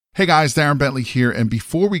Hey guys, Darren Bentley here, and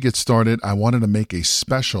before we get started, I wanted to make a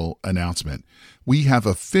special announcement. We have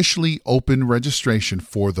officially opened registration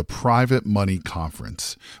for the Private Money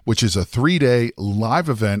Conference, which is a 3-day live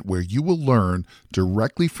event where you will learn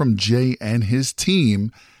directly from Jay and his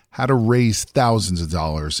team how to raise thousands of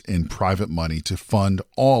dollars in private money to fund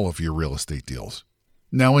all of your real estate deals.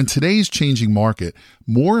 Now, in today's changing market,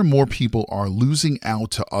 more and more people are losing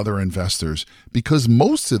out to other investors because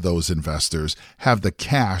most of those investors have the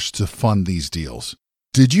cash to fund these deals.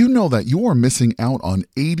 Did you know that you are missing out on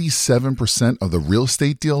 87% of the real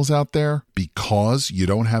estate deals out there because you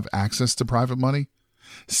don't have access to private money?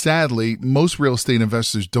 Sadly, most real estate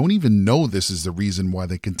investors don't even know this is the reason why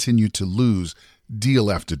they continue to lose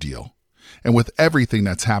deal after deal. And with everything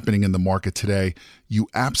that's happening in the market today, you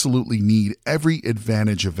absolutely need every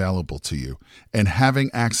advantage available to you. And having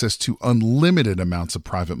access to unlimited amounts of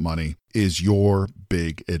private money is your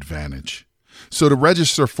big advantage. So to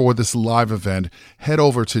register for this live event, head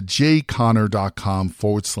over to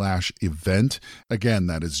jayconner.com/event. Again,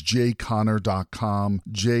 that is jayconner.com,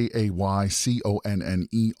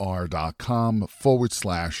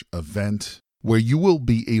 jayconner.com/event, where you will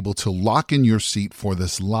be able to lock in your seat for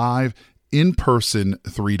this live in-person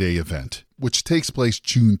 3-day event, which takes place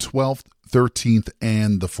June 12th, 13th,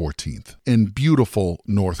 and the 14th in beautiful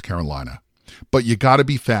North Carolina. But you got to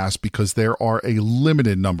be fast because there are a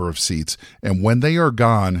limited number of seats, and when they are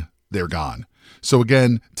gone, they're gone. So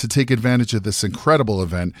again, to take advantage of this incredible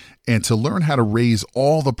event and to learn how to raise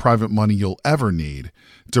all the private money you'll ever need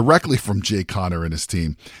directly from Jay Conner and his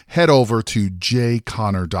team, head over to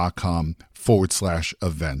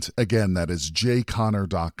jayconner.com/event. Again, that is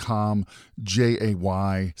jayconner.com,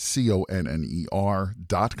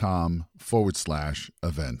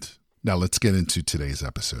 jayconner.com/event. Now let's get into today's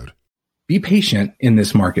episode. Be patient in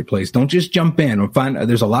this marketplace. Don't just jump in.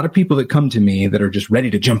 There's a lot of people that come to me that are just ready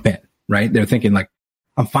to jump in, right? They're thinking like,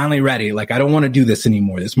 I'm finally ready. Like, I don't want to do this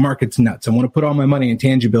anymore. This market's nuts. I want to put all my money in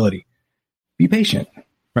tangibility. Be patient,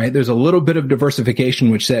 right? There's a little bit of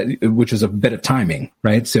diversification, which is a bit of timing,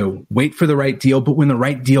 right? So wait for the right deal, but when the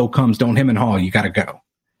right deal comes, don't hem and haw. You got to go.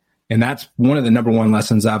 And that's one of the number one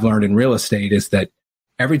lessons I've learned in real estate is that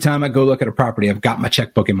every time I go look at a property, I've got my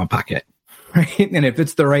checkbook in my pocket. Right? And if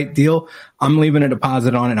it's the right deal, I'm leaving a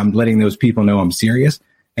deposit on it. I'm letting those people know I'm serious.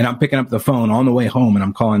 And I'm picking up the phone on the way home and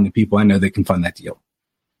I'm calling the people I know that can fund that deal.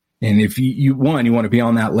 And if you want to be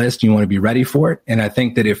on that list, you want to be ready for it. And I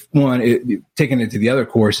think that taking it to the other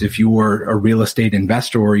course, if you were a real estate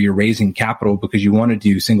investor or you're raising capital because you want to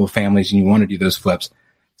do single families and you want to do those flips,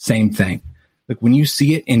 same thing. Like when you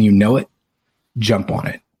see it and you know it, jump on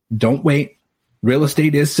it. Don't wait. Real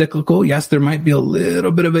estate is cyclical. Yes, there might be a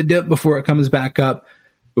little bit of a dip before it comes back up.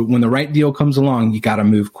 But when the right deal comes along, you got to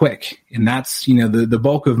move quick. And that's, the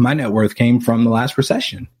bulk of my net worth came from the last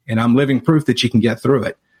recession. And I'm living proof that you can get through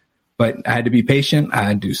it. But I had to be patient. I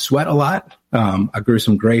had to sweat a lot. I grew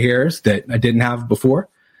some gray hairs that I didn't have before.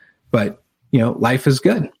 But, life is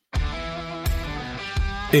good.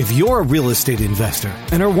 If you're a real estate investor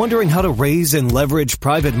and are wondering how to raise and leverage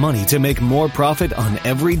private money to make more profit on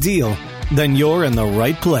every deal, then you're in the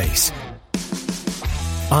right place.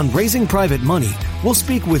 On Raising Private Money, we'll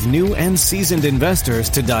speak with new and seasoned investors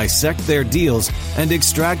to dissect their deals and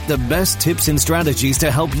extract the best tips and strategies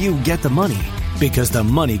to help you get the money, because the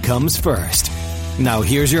money comes first. Now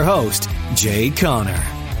here's your host, Jay Conner.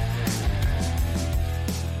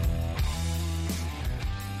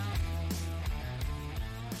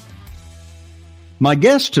 My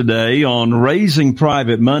guest today on Raising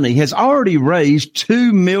Private Money has already raised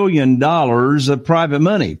 $2 million of private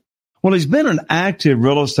money. Well, he's been an active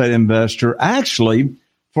real estate investor actually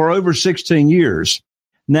for over 16 years.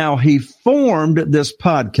 Now, he formed this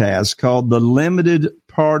podcast called the Limited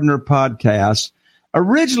Partner Podcast.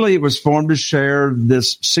 Originally, it was formed to share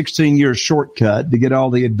this 16-year shortcut to get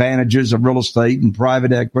all the advantages of real estate and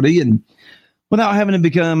private equity and without having to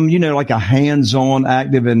become, like a hands-on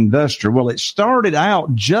active investor. Well, it started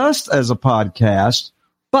out just as a podcast,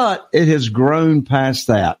 but it has grown past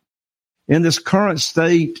that. In this current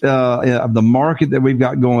state of the market that we've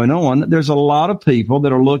got going on, there's a lot of people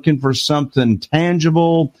that are looking for something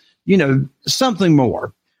tangible, something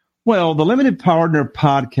more. Well, the Limited Partner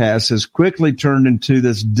Podcast has quickly turned into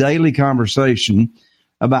this daily conversation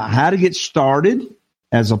about how to get started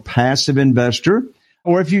as a passive investor,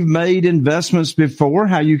 or if you've made investments before,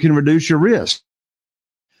 how you can reduce your risk.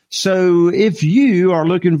 So if you are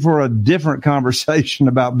looking for a different conversation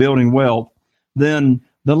about building wealth, then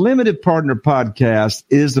the Limited Partner Podcast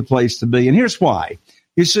is the place to be. And here's why.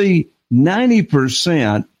 You see,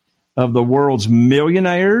 90% of the world's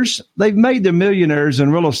millionaires, they've made them millionaires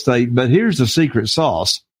in real estate, but here's the secret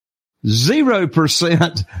sauce.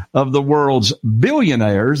 0% of the world's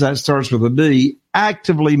billionaires, that starts with a B,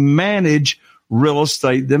 actively manage real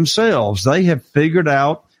estate themselves. They have figured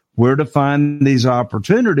out where to find these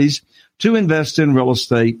opportunities to invest in real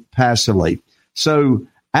estate passively. So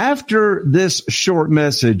after this short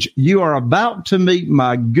message, you are about to meet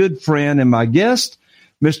my good friend and my guest,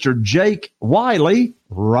 Mr. Jake Wiley,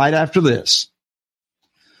 right after this.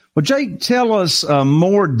 Well, Jake, tell us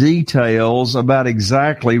more details about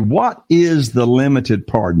exactly what is the limited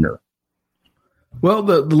partner. Well,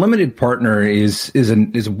 the limited partner is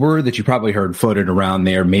a word that you probably heard floated around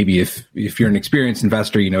there. Maybe if you're an experienced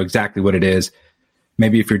investor, you know exactly what it is.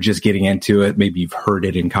 Maybe if you're just getting into it, maybe you've heard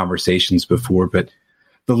it in conversations before. But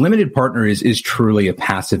the limited partner is truly a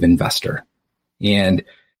passive investor. And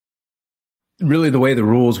really the way the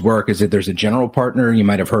rules work is that there's a general partner. You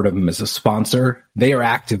might have heard of them as a sponsor. They are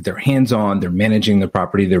active. They're hands-on. They're managing the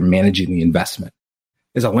property. They're managing the investment.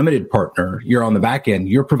 As a limited partner, you're on the back end.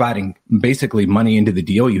 You're providing basically money into the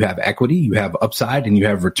deal. You have equity, you have upside, and you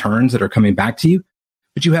have returns that are coming back to you,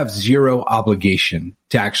 but you have zero obligation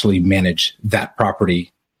to actually manage that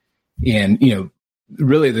property. And, you know,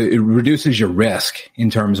 really it reduces your risk in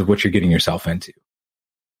terms of what you're getting yourself into.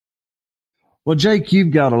 Well, Jake,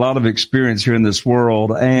 you've got a lot of experience here in this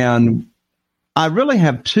world, and I really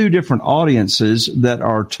have two different audiences that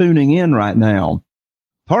are tuning in right now.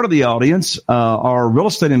 Part of the audience are real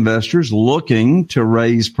estate investors looking to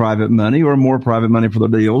raise private money or more private money for their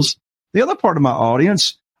deals. The other part of my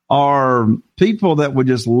audience are people that would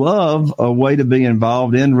just love a way to be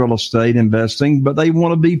involved in real estate investing, but they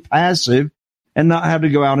want to be passive and not have to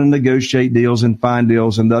go out and negotiate deals and find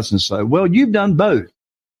deals and thus and so. Well, you've done both.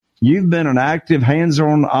 You've been an active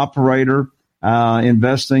hands-on operator,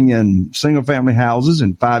 investing in single-family houses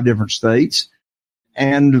in 5 different states.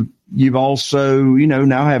 And you've also,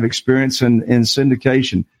 now have experience in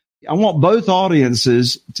syndication. I want both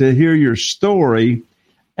audiences to hear your story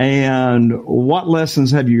and what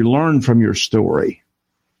lessons have you learned from your story?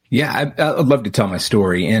 Yeah, I'd love to tell my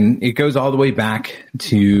story. And it goes all the way back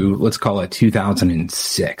to, let's call it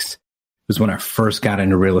 2006. It was when I first got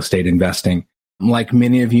into real estate investing. Like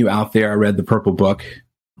many of you out there, I read the Purple Book,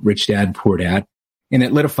 Rich Dad, Poor Dad, and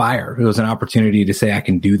it lit a fire. It was an opportunity to say, I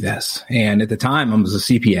can do this. And at the time, I was a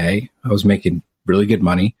CPA. I was making really good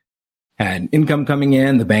money, had income coming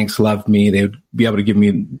in. The banks loved me. They would be able to give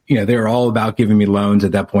me, they were all about giving me loans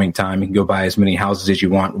at that point in time. You can go buy as many houses as you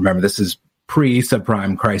want. Remember, this is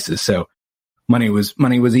pre-subprime crisis. So money was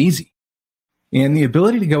easy. And the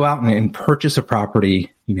ability to go out and purchase a property,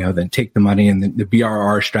 then take the money and the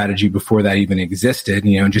BRR strategy before that even existed,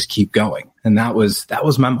 and just keep going. And that was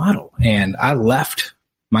my model. And I left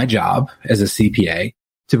my job as a CPA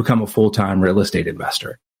to become a full-time real estate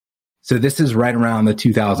investor. So this is right around the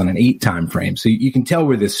 2008 timeframe. So you can tell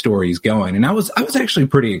where this story is going. And I was actually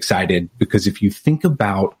pretty excited because if you think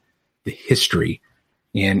about the history,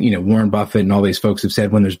 and, Warren Buffett and all these folks have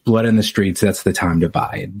said when there's blood in the streets, that's the time to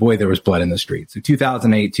buy. And boy, there was blood in the streets. So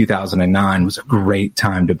 2008, 2009 was a great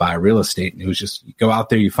time to buy real estate. And it was just, you go out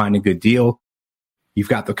there, you find a good deal. You've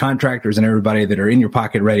got the contractors and everybody that are in your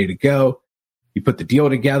pocket ready to go. You put the deal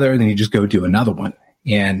together, and then you just go do another one.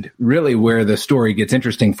 And really where the story gets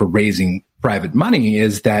interesting for raising private money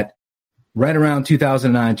is that right around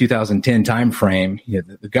 2009, 2010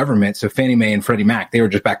 timeframe, the government, so Fannie Mae and Freddie Mac, they were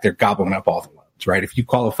just back there gobbling up all the loans. Right? If you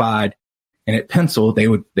qualified and it penciled,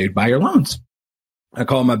 they'd buy your loans. I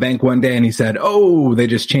called my bank one day and he said, "Oh, they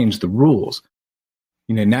just changed the rules.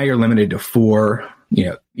 Now you're limited to 4.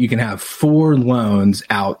 You can have 4 loans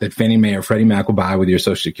out that Fannie Mae or Freddie Mac will buy with your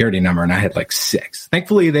social security number." And I had like 6.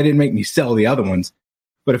 Thankfully, they didn't make me sell the other ones,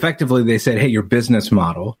 but effectively they said, "Hey, your business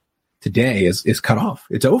model today is cut off.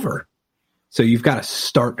 It's over. So you've got to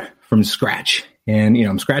start from scratch." And,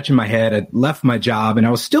 I'm scratching my head. I left my job and I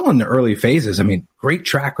was still in the early phases. I mean, great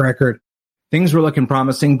track record. Things were looking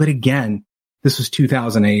promising. But again, this was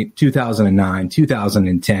 2008, 2009,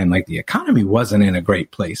 2010. Like the economy wasn't in a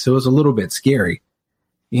great place. So it was a little bit scary.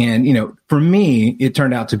 And, for me, it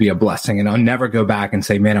turned out to be a blessing. And I'll never go back and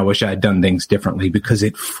say, man, I wish I had done things differently, because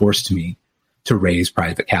it forced me to raise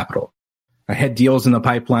private capital. I had deals in the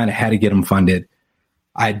pipeline. I had to get them funded.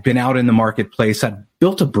 I'd been out in the marketplace. I'd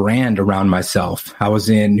built a brand around myself. I was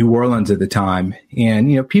in New Orleans at the time,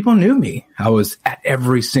 and, people knew me. I was at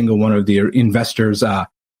every single one of the investors,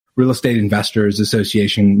 Real Estate Investors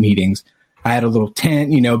Association meetings. I had a little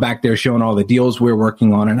tent, back there showing all the deals we were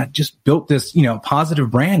working on. And I just built this,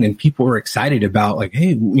 positive brand, and people were excited about like,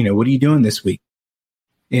 hey, what are you doing this week?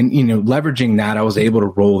 And, leveraging that, I was able to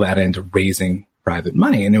roll that into raising private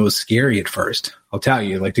money. And it was scary at first. I'll tell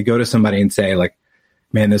you, like to go to somebody and say like,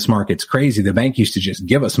 man, this market's crazy. The bank used to just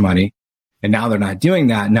give us money, and now they're not doing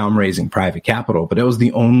that. Now I'm raising private capital, but it was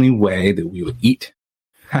the only way that we would eat.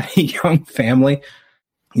 I had a young family.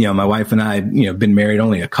 My wife and I, been married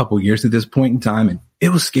only a couple years at this point in time, and it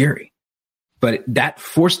was scary. But that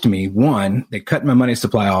forced me, one, they cut my money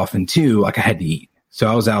supply off, and two, I had to eat. So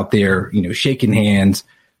I was out there, shaking hands,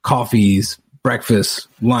 coffees, breakfast,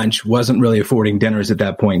 lunch, wasn't really affording dinners at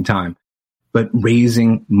that point in time, but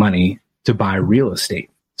raising money to buy real estate.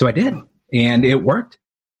 So I did, and it worked.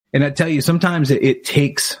 And I tell you, sometimes it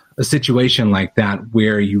takes a situation like that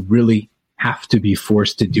where you really have to be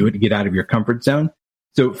forced to do it to get out of your comfort zone.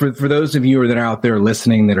 So for those of you that are out there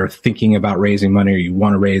listening that are thinking about raising money, or you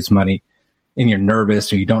want to raise money and you're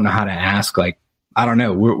nervous or you don't know how to ask, I don't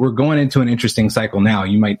know, we're going into an interesting cycle now.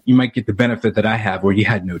 You might get the benefit that I have where you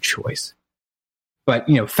had no choice. But,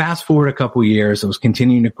 fast forward a couple of years, I was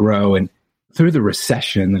continuing to grow. And through the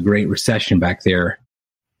recession, the Great Recession back there,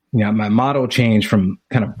 my model changed from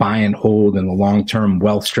kind of buy and hold and the long-term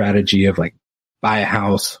wealth strategy of buy a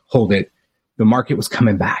house, hold it. The market was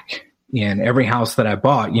coming back. And every house that I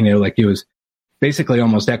bought, it was basically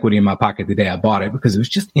almost equity in my pocket the day I bought it, because it was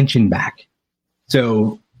just inching back.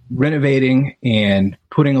 So renovating and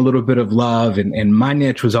putting a little bit of love, and my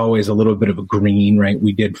niche was always a little bit of a green, right?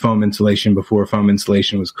 We did foam insulation before foam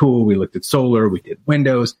insulation was cool. We looked at solar, we did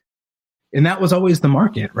windows, and that was always the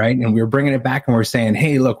market, right? And we were bringing it back and we're saying,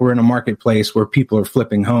 hey, look, we're in a marketplace where people are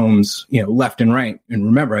flipping homes, left and right. And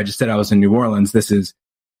remember, I just said I was in New Orleans. This is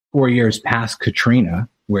 4 years past Katrina,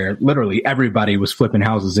 where literally everybody was flipping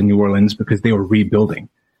houses in New Orleans because they were rebuilding.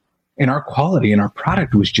 And our quality and our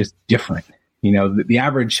product was just different. The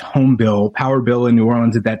average home bill, power bill in New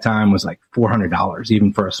Orleans at that time was $400,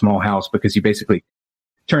 even for a small house, because you basically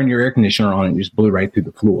turn your air conditioner on and you just blew right through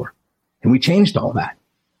the floor. And we changed all that.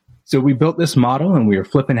 So we built this model and we were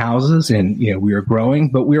flipping houses, and, we were growing,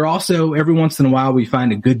 but we were also, every once in a while, we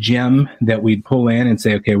find a good gem that we'd pull in and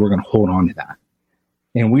say, okay, we're going to hold on to that.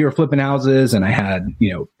 And we were flipping houses, and I had,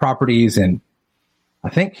 properties, and I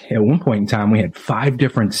think at one point in time, we had 5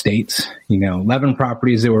 different states, 11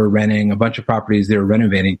 properties that were renting, a bunch of properties they were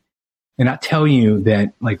renovating. And I tell you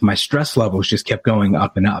that my stress levels just kept going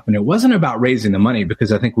up and up. And it wasn't about raising the money,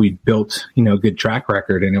 because I think we built, a good track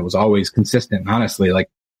record, and it was always consistent. Honestly,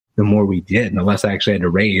 the more we did, the less I actually had to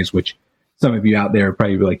raise, which some of you out there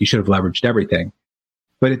probably be you should have leveraged everything.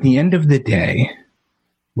 But at the end of the day,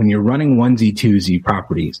 when you're running onesie, twosie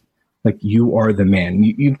properties, you are the man.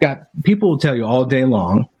 You've got people will tell you all day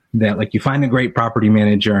long that you find a great property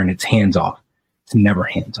manager and it's hands off. It's never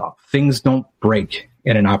hands off. Things don't break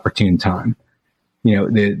at an opportune time.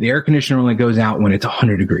 The air conditioner only goes out when it's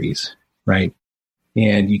 100 degrees, right?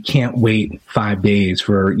 And you can't wait 5 days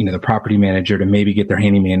for, the property manager to maybe get their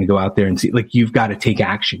handyman to go out there and see. You've got to take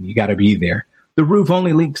action. You got to be there. The roof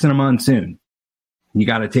only leaks in a monsoon. You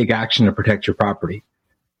got to take action to protect your property.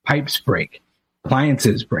 Pipes break.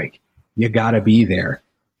 Appliances break. You got to be there.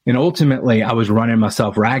 And ultimately, I was running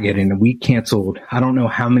myself ragged, and we canceled, I don't know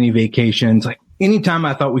how many vacations. Anytime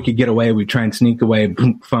I thought we could get away, we'd try and sneak away,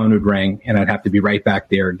 boom, phone would ring, and I'd have to be right back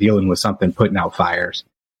there dealing with something, putting out fires.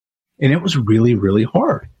 And it was really, really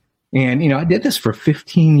hard. And, I did this for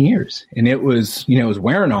 15 years, and it was, it was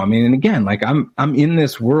wearing on me. And again, I'm in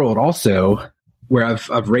this world also where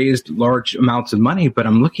I've raised large amounts of money, but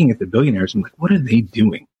I'm looking at the billionaires and what are they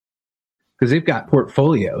doing? Because they've got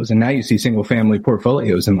portfolios, and now you see single family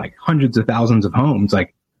portfolios in hundreds of thousands of homes.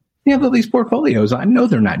 They have all these portfolios. I know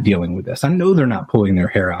they're not dealing with this. I know they're not pulling their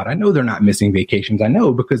hair out. I know they're not missing vacations. I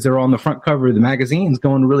know, because they're on the front cover of the magazines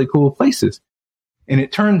going to really cool places. And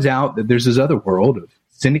it turns out that there's this other world of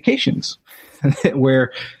syndications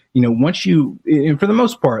where, once you, and for the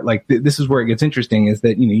most part, this is where it gets interesting, is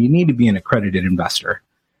that, you need to be an accredited investor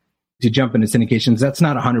to jump into syndications. That's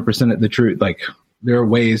not 100% of the truth. There are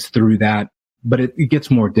ways through that, but it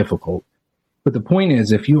gets more difficult. But the point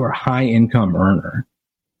is, if you are a high income earner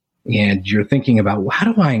and you're thinking about,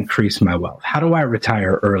 how do I increase my wealth? How do I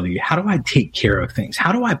retire early? How do I take care of things?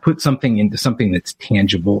 How do I put something into something that's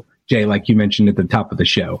tangible? Jay, like you mentioned at the top of the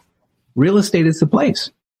show, real estate is the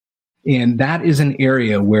place. And that is an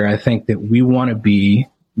area where I think that we want to be,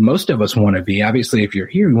 most of us want to be. Obviously, if you're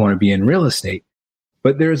here, you want to be in real estate.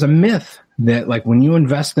 But there's a myth that when you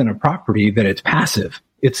invest in a property, that it's passive.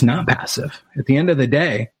 It's not passive. At the end of the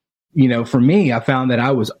day, for me, I found that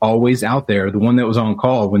I was always out there, the one that was on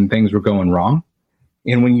call when things were going wrong.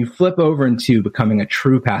 And when you flip over into becoming a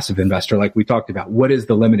true passive investor, like we talked about, what is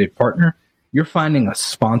the limited partner? You're finding a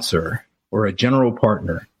sponsor or a general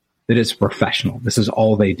partner that is professional. This is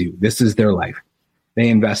all they do. This is their life. They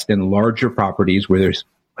invest in larger properties where there's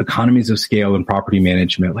economies of scale in property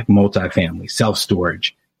management, like multifamily,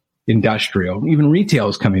 self-storage, industrial, even retail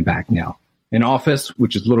is coming back now. An office,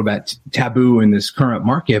 which is a little bit taboo in this current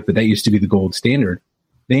market, but that used to be the gold standard.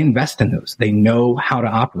 They invest in those. They know how to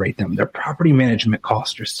operate them. Their property management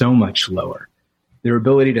costs are so much lower. Their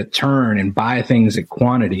ability to turn and buy things at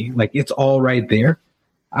quantity, like it's all right there.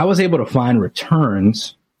 I was able to find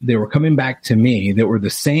returns that were coming back to me that were the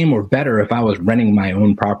same or better if I was renting my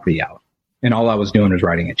own property out. And all I was doing was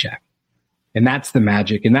writing a check. And that's the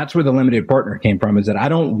magic. And that's where the limited partner came from, is that I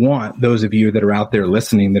don't want those of you that are out there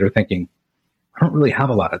listening that are thinking, I don't really have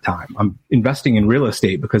a lot of time. I'm investing in real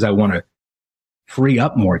estate because I want to free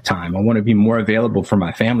up more time. I want to be more available for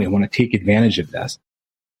my family. I want to take advantage of this.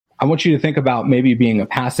 I want you to think about maybe being a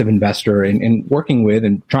passive investor and working with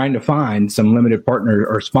and trying to find some limited partner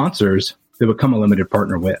or sponsors to become a limited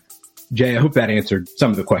partner with. Jay, I hope that answered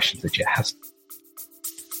some of the questions that you asked.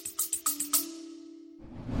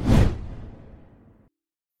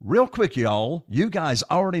 Real quick, y'all, you guys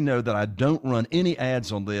already know that I don't run any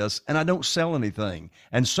ads on this and I don't sell anything.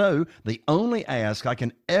 And so the only ask I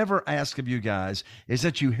can ever ask of you guys is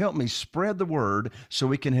that you help me spread the word so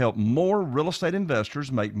we can help more real estate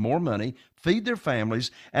investors make more money, feed their families,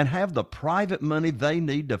 and have the private money they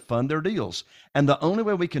need to fund their deals. And the only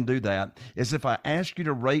way we can do that is if I ask you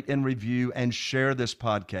to rate and review and share this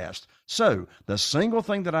podcast. So the single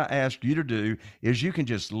thing that I ask you to do is you can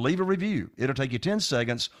just leave a review. It'll take you 10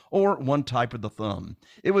 seconds or one type of the thumb.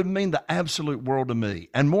 It would mean the absolute world to me.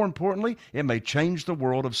 And more importantly, it may change the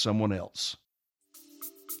world of someone else.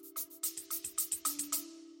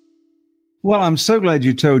 Well, I'm so glad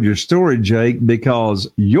you told your story, Jake,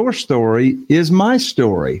 because your story is my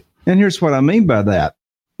story. And here's what I mean by that.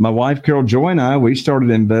 My wife, Carol Joy, and I, we started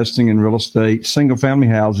investing in real estate, single-family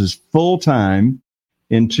houses, full-time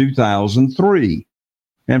in 2003.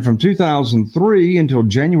 And from 2003 until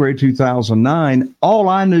January 2009, all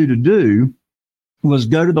I knew to do was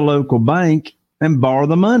go to the local bank and borrow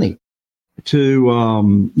the money to,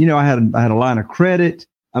 I had a line of credit.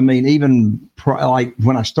 I mean, even like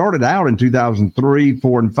when I started out in 2003,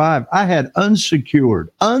 4, and 5, I had unsecured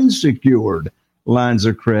lines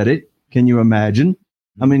of credit. Can you imagine?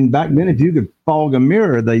 I mean, back then, if you could fog a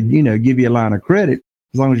mirror, they'd, give you a line of credit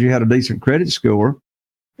as long as you had a decent credit score.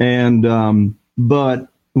 And, but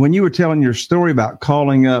when you were telling your story about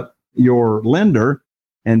calling up your lender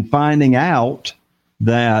and finding out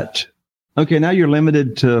that, okay, now you're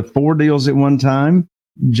limited to 4 deals at one time.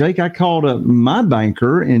 Jake, I called up my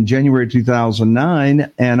banker in January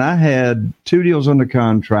 2009, and I had 2 deals under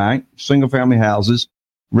contract, single-family houses,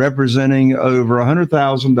 representing over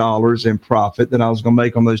 $100,000 in profit that I was going to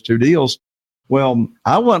make on those 2 deals. Well,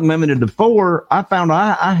 I wasn't limited to 4. I found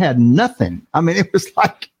I had nothing. I mean, it was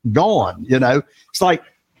like gone, It's like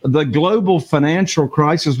the global financial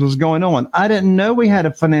crisis was going on. I didn't know we had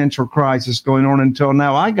a financial crisis going on until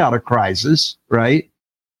now I got a crisis, right?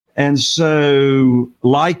 And so,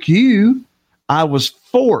 like you, I was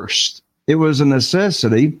forced. It was a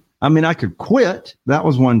necessity. I mean, I could quit. That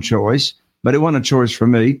was one choice, but it wasn't a choice for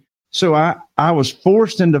me. So I was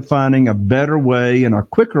forced into finding a better way and a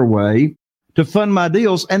quicker way to fund my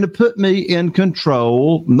deals and to put me in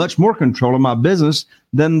control, much more control of my business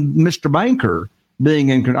than Mr. Banker being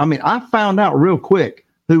in control. I mean, I found out real quick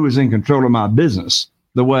who was in control of my business,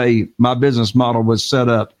 the way my business model was set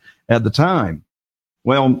up at the time.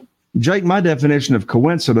 Well, Jake, my definition of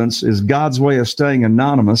coincidence is God's way of staying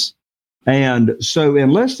anonymous. And so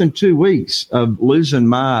in less than 2 weeks of losing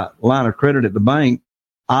my line of credit at the bank,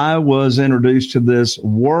 I was introduced to this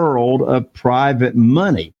world of private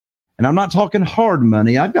money. And I'm not talking hard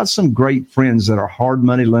money. I've got some great friends that are hard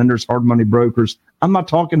money lenders, hard money brokers. I'm not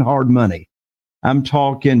talking hard money. I'm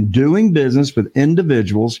talking doing business with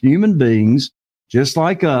individuals, human beings, just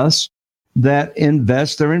like us, that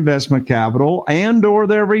invest their investment capital and or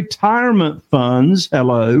their retirement funds.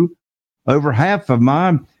 Hello. Over half of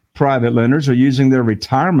my private lenders are using their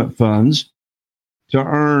retirement funds to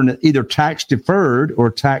earn either tax deferred or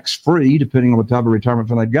tax free, depending on what type of retirement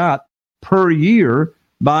fund they've got, per year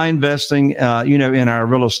by investing, in our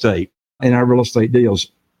real estate deals.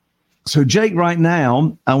 So, Jake, right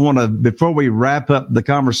now, I want to, before we wrap up the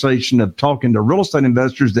conversation of talking to real estate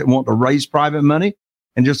investors that want to raise private money,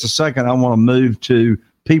 in just a second, I want to move to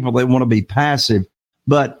people that want to be passive.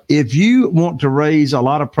 But if you want to raise a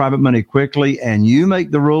lot of private money quickly and you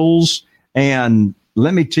make the rules, and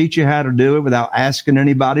let me teach you how to do it without asking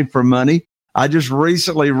anybody for money. I just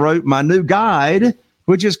recently wrote my new guide,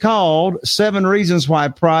 which is called 7 Reasons Why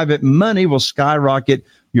Private Money Will Skyrocket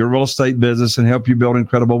Your Real Estate Business and Help You Build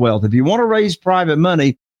Incredible Wealth. If you want to raise private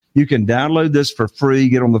money, You can download this for free,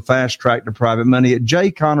 get on the fast track to private money at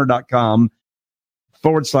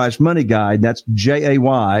jayconner.com/money guide. That's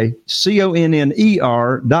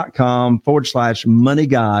JAYCONNER.com/money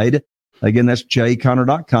guide. Again, that's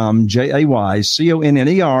jayconner.com,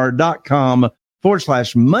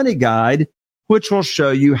 JAYCONNER.com/money guide, which will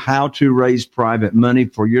show you how to raise private money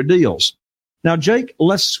for your deals. Now, Jake,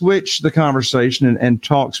 let's switch the conversation and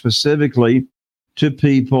talk specifically to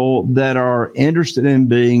people that are interested in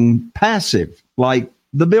being passive, like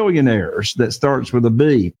the billionaires that starts with a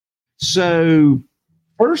B. So,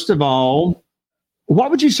 first of all,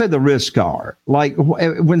 what would you say the risks are? Like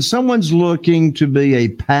when someone's looking to be a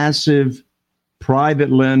passive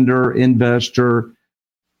private lender, investor,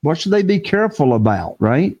 what should they be careful about,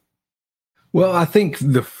 right? Well, I think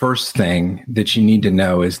the first thing that you need to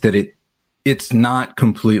know is that it's not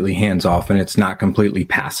completely hands-off and it's not completely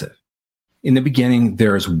passive. In the beginning,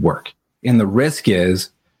 there's work. And the risk is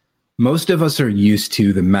most of us are used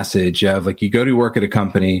to the message of like, you go to work at a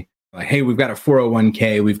company, like, hey, we've got a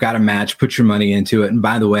 401k, we've got a match, put your money into it. And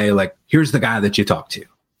by the way, like, here's the guy that you talk to,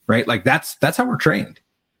 right? Like that's how we're trained.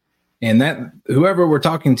 And that whoever we're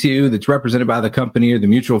talking to that's represented by the company or the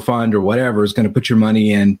mutual fund or whatever is going to put your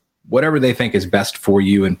money in whatever they think is best for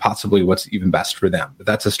you and possibly what's even best for them. But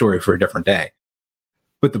that's a story for a different day.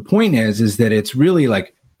 But the point is that it's really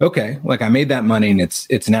like, okay, like I made that money and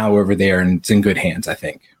it's now over there and it's in good hands, I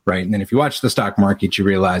think, right? And then if you watch the stock market, you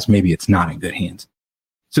realize maybe it's not in good hands.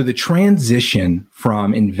 So the transition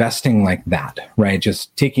from investing like that, right?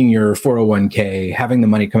 Just taking your 401k, having the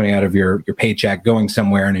money coming out of your paycheck, going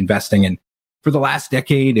somewhere and investing in. For the last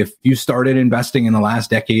decade, if you started investing in the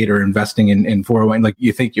last decade or investing in 401, like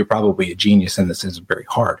you think you're probably a genius and this is very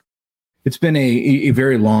hard. It's been a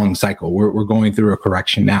very long cycle. We're going through a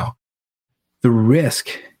correction now. The risk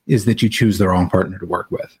is that you choose the wrong partner to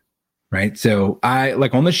work with, right? So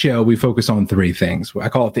on the show, we focus on three things. I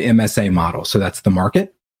call it the MSA model. So that's the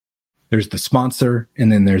market, there's the sponsor,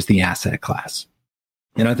 and then there's the asset class.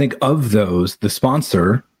 And I think of those, the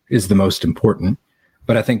sponsor is the most important.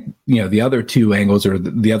 But I think, the other two angles are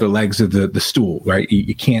the other legs of the stool, right?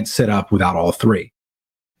 You can't sit up without all three.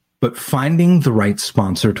 But finding the right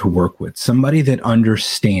sponsor to work with, somebody that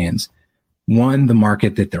understands, one, the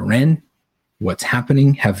market that they're in, what's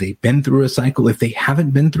happening, have they been through a cycle? If they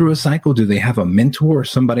haven't been through a cycle, do they have a mentor or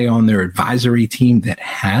somebody on their advisory team that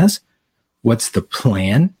has? What's the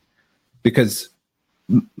plan? Because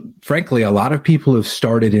frankly, a lot of people have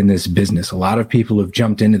started in this business. A lot of people have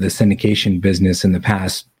jumped into the syndication business in the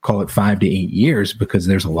past, call it 5 to 8 years, because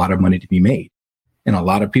there's a lot of money to be made. And a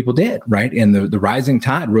lot of people did, right? And the rising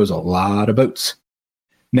tide rose a lot of boats.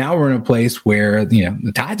 Now we're in a place where,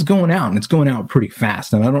 the tide's going out and it's going out pretty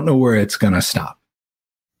fast. And I don't know where it's going to stop.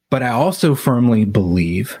 But I also firmly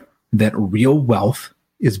believe that real wealth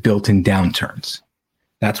is built in downturns.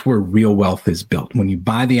 That's where real wealth is built. When you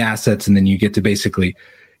buy the assets and then you get to basically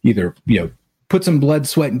either, put some blood,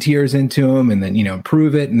 sweat, and tears into them and then,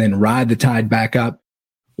 improve it and then ride the tide back up,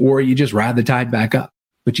 or you just ride the tide back up.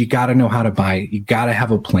 But you got to know how to buy it. You got to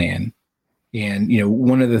have a plan. And,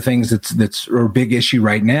 one of the things that's a big issue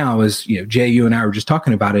right now is, Jay, you and I were just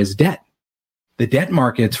talking about is debt. The debt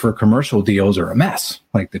markets for commercial deals are a mess.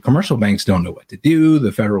 Like the commercial banks don't know what to do.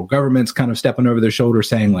 The federal government's kind of stepping over their shoulder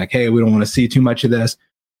saying like, hey, we don't want to see too much of this.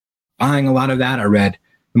 Buying a lot of that. I read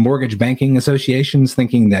the mortgage banking associations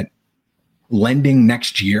thinking that lending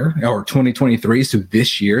next year or 2023, so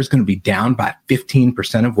this year, is going to be down by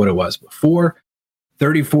 15% of what it was before.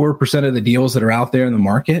 34% of the deals that are out there in the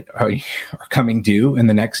market are coming due in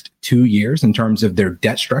the next 2 years in terms of their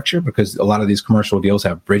debt structure, because a lot of these commercial deals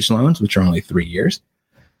have bridge loans, which are only 3 years.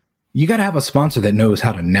 You got to have a sponsor that knows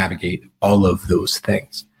how to navigate all of those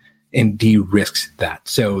things and de-risks that.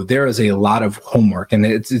 So there is a lot of homework, and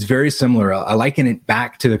it's very similar. I liken it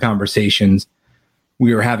back to the conversations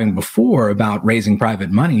we were having before about raising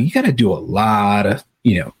private money. You got to do a lot of,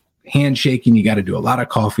 handshaking. You got to do a lot of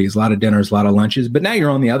coffees, a lot of dinners, a lot of lunches. But now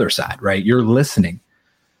you're on the other side, right? You're listening,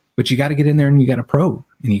 but you got to get in there and you got to probe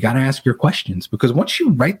and you got to ask your questions, because once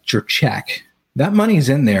you write your check, that money's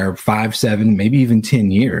in there 5, 7, maybe even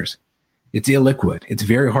 10 years. It's illiquid. It's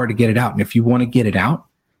very hard to get it out. And if you want to get it out,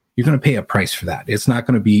 you're going to pay a price for that. It's not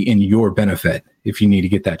going to be in your benefit if you need to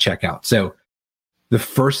get that check out. So the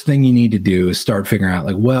first thing you need to do is start figuring out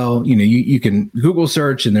you can Google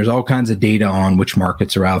search and there's all kinds of data on which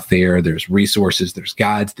markets are out there. There's resources, there's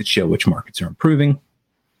guides that show which markets are improving.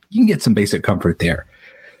 You can get some basic comfort there.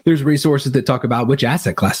 There's resources that talk about which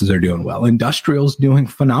asset classes are doing well. Industrial's doing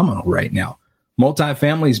phenomenal right now.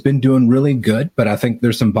 Multifamily's been doing really good, but I think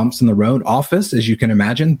there's some bumps in the road. Office, as you can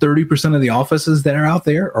imagine, 30% of the offices that are out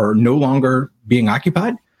there are no longer being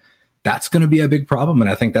occupied. that's going to be a big problem. And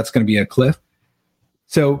I think that's going to be a cliff.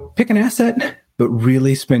 So pick an asset, but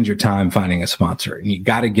really spend your time finding a sponsor. And you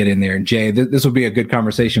got to get in there. And Jay, this will be a good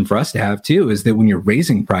conversation for us to have too, is that when you're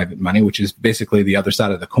raising private money, which is basically the other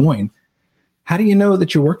side of the coin, how do you know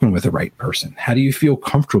that you're working with the right person? How do you feel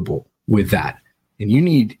comfortable with that? And you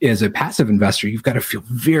need, as a passive investor, you've got to feel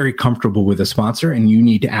very comfortable with a sponsor, and you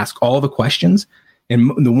need to ask all the questions.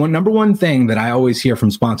 And the number one thing that I always hear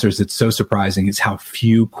from sponsors that's so surprising is how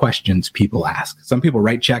few questions people ask. Some people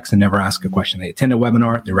write checks and never ask a question. They attend a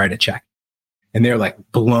webinar, they write a check, and they're like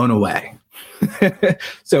blown away.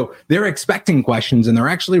 So they're expecting questions, and they're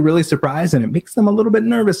actually really surprised, and it makes them a little bit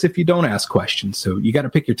nervous if you don't ask questions. So you got to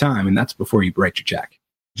pick your time, and that's before you write your check.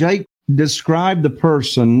 Jake, describe the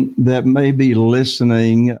person that may be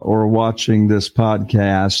listening or watching this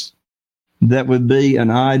podcast that would be an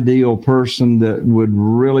ideal person that would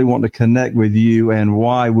really want to connect with you, and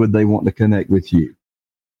why would they want to connect with you?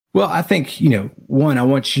 Well, I think, one, I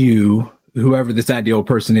want you, whoever this ideal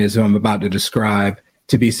person is who I'm about to describe,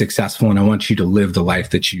 to be successful, and I want you to live the life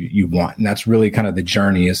that you want. And that's really kind of the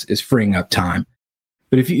journey, is freeing up time.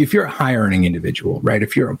 But if you're a high earning individual, right?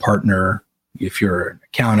 If you're a partner, if you're an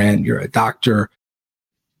accountant, you're a doctor,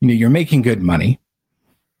 you're making good money,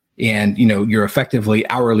 and, you're effectively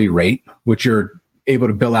hourly rate, which you're able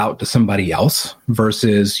to bill out to somebody else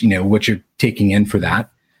versus, what you're taking in for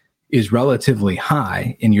that is relatively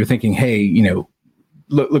high. And you're thinking, hey,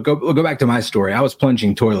 go back to my story. I was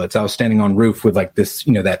plunging toilets. I was standing on roof with like this,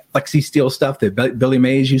 that Flexi Steel stuff that Billy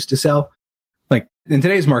Mays used to sell. Like in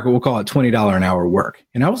today's market, we'll call it $20 an hour work.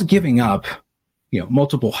 And I was giving up,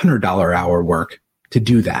 multiple $100 hour work to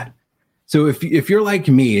do that. So if you're like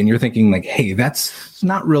me and you're thinking like, hey, that's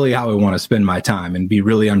not really how I want to spend my time and be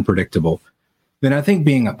really unpredictable, then I think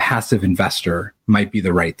being a passive investor might be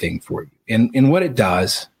the right thing for you. And what it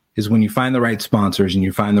does is when you find the right sponsors and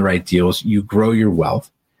you find the right deals, you grow your wealth,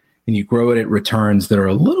 and you grow it at returns that are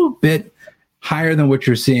a little bit higher than what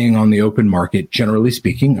you're seeing on the open market, generally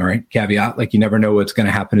speaking. All right. Caveat, like you never know what's going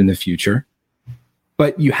to happen in the future,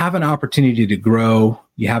 but you have an opportunity to grow.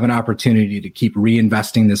 You have an opportunity to keep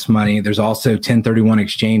reinvesting this money. There's also 1031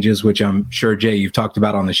 exchanges, which I'm sure, Jay, you've talked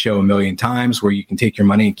about on the show a million times, where you can take your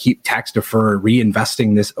money and keep tax defer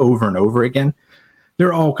reinvesting this over and over again. There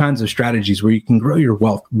are all kinds of strategies where you can grow your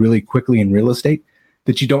wealth really quickly in real estate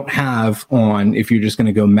that you don't have on if you're just going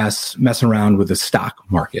to go mess around with the stock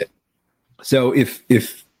market. So if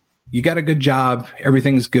you got a good job,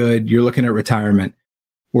 everything's good, you're looking at retirement,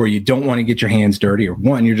 or you don't want to get your hands dirty, or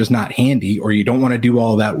one, you're just not handy, or you don't want to do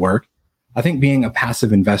all that work, I think being a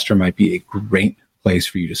passive investor might be a great place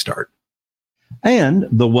for you to start. And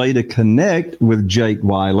the way to connect with Jake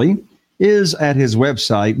Wiley is at his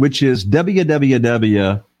website, which is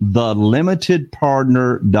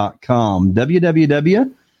www.thelimitedpartner.com,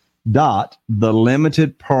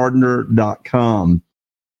 www.thelimitedpartner.com.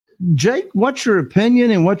 Jake, what's your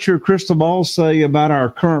opinion and what's your crystal ball say about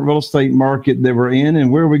our current real estate market that we're in,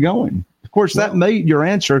 and where are we going? Of course, your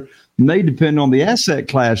answer may depend on the asset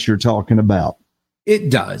class you're talking about.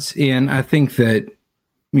 It does. And I think that,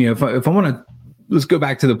 if I want to, let's go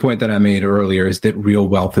back to the point that I made earlier, is that real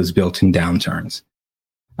wealth is built in downturns.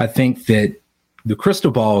 I think that the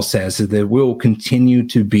crystal ball says that there will continue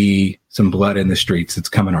to be some blood in the streets that's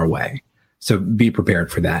coming our way. So be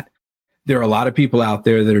prepared for that. There are a lot of people out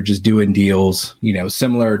there that are just doing deals,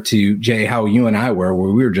 similar to, Jay, how you and I were,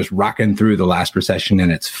 where we were just rocking through the last recession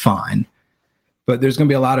and it's fine. But there's going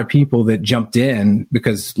to be a lot of people that jumped in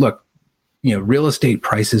because, look, real estate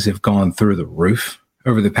prices have gone through the roof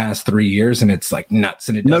over the past 3 years, and it's like nuts.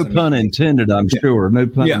 And it no pun intended, I'm sure. No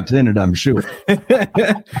pun intended, I'm sure.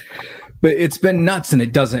 But it's been nuts, and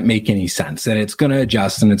it doesn't make any sense, and it's going to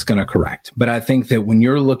adjust and it's going to correct. But I think that when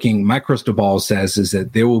you're looking, my crystal ball says is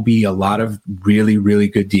that there will be a lot of really, really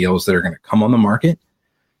good deals that are going to come on the market,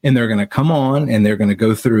 and they're going to come on and they're going to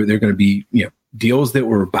go through. They're going to be, deals that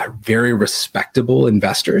were by very respectable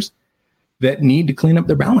investors that need to clean up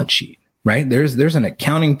their balance sheet, right? There's an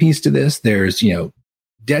accounting piece to this. There's,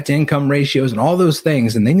 debt to income ratios and all those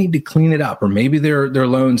things, and they need to clean it up, or maybe their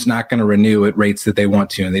loan's not going to renew at rates that they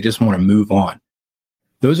want to, and they just want to move on.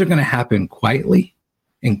 Those are going to happen quietly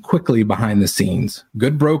and quickly behind the scenes.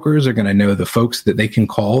 Good brokers are going to know the folks that they can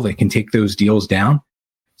call. They can take those deals down.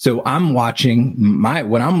 So I'm watching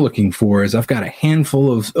what I'm looking for is I've got a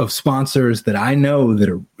handful of sponsors that I know that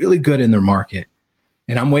are really good in their market.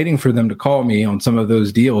 And I'm waiting for them to call me on some of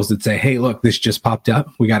those deals that say, hey, look, this just popped up.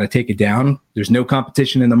 We got to take it down. There's no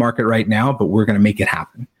competition in the market right now, but we're going to make it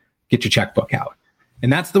happen. Get your checkbook out.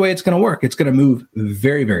 And that's the way it's going to work. It's going to move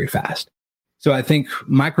very, very fast. So I think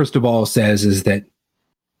my crystal ball says is that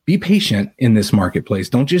be patient in this marketplace.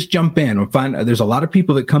 Don't just jump in. There's a lot of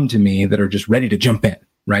people that come to me that are just ready to jump in,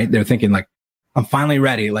 right? They're thinking like, I'm finally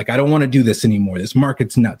ready. Like, I don't want to do this anymore. This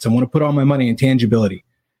market's nuts. I want to put all my money in tangibility.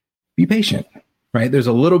 Be patient, right? There's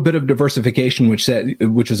a little bit of diversification, which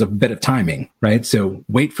is a bit of timing, right? So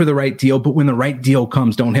wait for the right deal, but when the right deal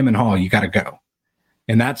comes, don't hem and haw. You got to go.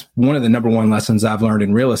 And that's one of the number one lessons I've learned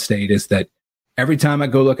in real estate is that every time I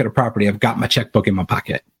go look at a property, I've got my checkbook in my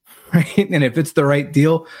pocket, right? And if it's the right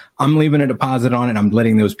deal, I'm leaving a deposit on it. I'm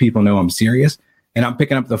letting those people know I'm serious. And I'm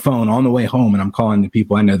picking up the phone on the way home and I'm calling the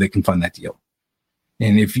people I know that can fund that deal.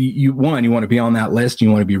 And if you want to be on that list, you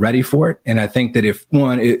want to be ready for it. And I think that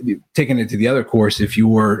taking it to the other course, if you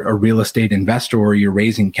were a real estate investor or you're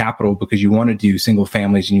raising capital because you want to do single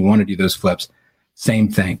families and you want to do those flips,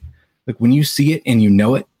 same thing. Like when you see it and you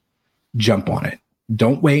know it, jump on it.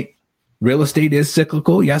 Don't wait. Real estate is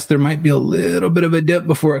cyclical. Yes, there might be a little bit of a dip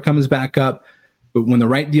before it comes back up. But when the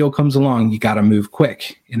right deal comes along, you got to move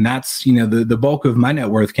quick. And that's, the bulk of my net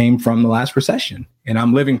worth came from the last recession. And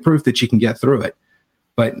I'm living proof that you can get through it.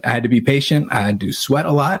 But I had to be patient. I had to sweat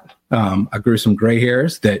a lot. I grew some gray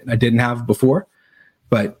hairs that I didn't have before.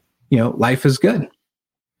 But, life is good.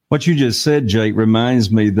 What you just said, Jake,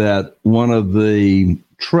 reminds me that one of the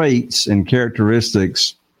traits and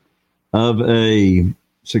characteristics of a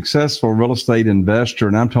successful real estate investor,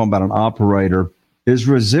 and I'm talking about an operator, is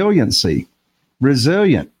resiliency.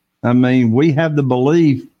 Resilient. I mean, we have the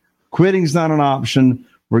belief quitting's not an option.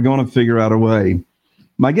 We're going to figure out a way.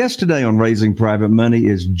 My guest today on Raising Private Money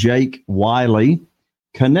is Jake Wiley.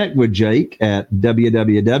 Connect with Jake at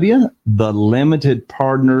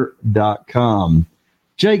www.thelimitedpartner.com.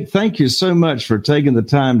 Jake, thank you so much for taking the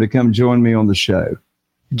time to come join me on the show.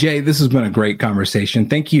 Jay, this has been a great conversation.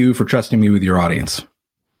 Thank you for trusting me with your audience.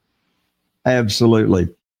 Absolutely.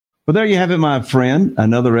 Well, there you have it, my friend.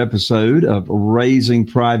 Another episode of Raising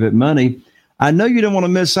Private Money. I know you don't want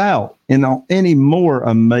to miss out on any more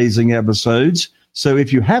amazing episodes. So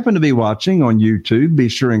if you happen to be watching on YouTube, be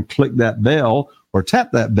sure and click that bell or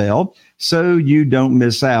tap that bell so you don't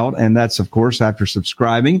miss out. And that's, of course, after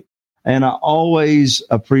subscribing. And I always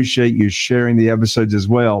appreciate you sharing the episodes as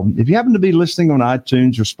well. If you happen to be listening on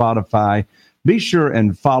iTunes or Spotify, be sure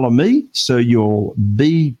and follow me so you'll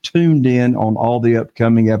be tuned in on all the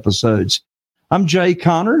upcoming episodes. I'm Jay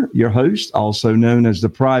Conner, your host, also known as the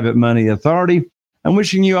Private Money Authority. I'm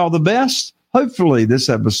wishing you all the best. Hopefully, this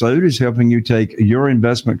episode is helping you take your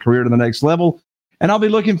investment career to the next level. And I'll be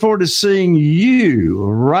looking forward to seeing you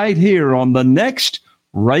right here on the next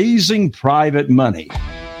Raising Private Money.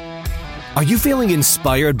 Are you feeling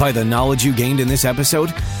inspired by the knowledge you gained in this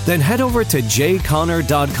episode? Then head over to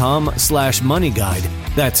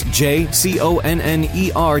jconner.com/moneyguide. That's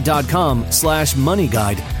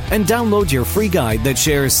jconner.com/moneyguide and download your free guide that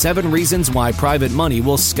shares 7 reasons why private money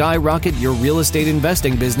will skyrocket your real estate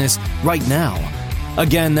investing business right now.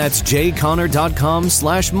 Again, that's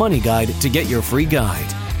jconner.com/moneyguide to get your free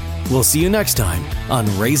guide. We'll see you next time on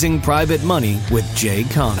Raising Private Money with Jay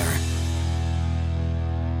Conner.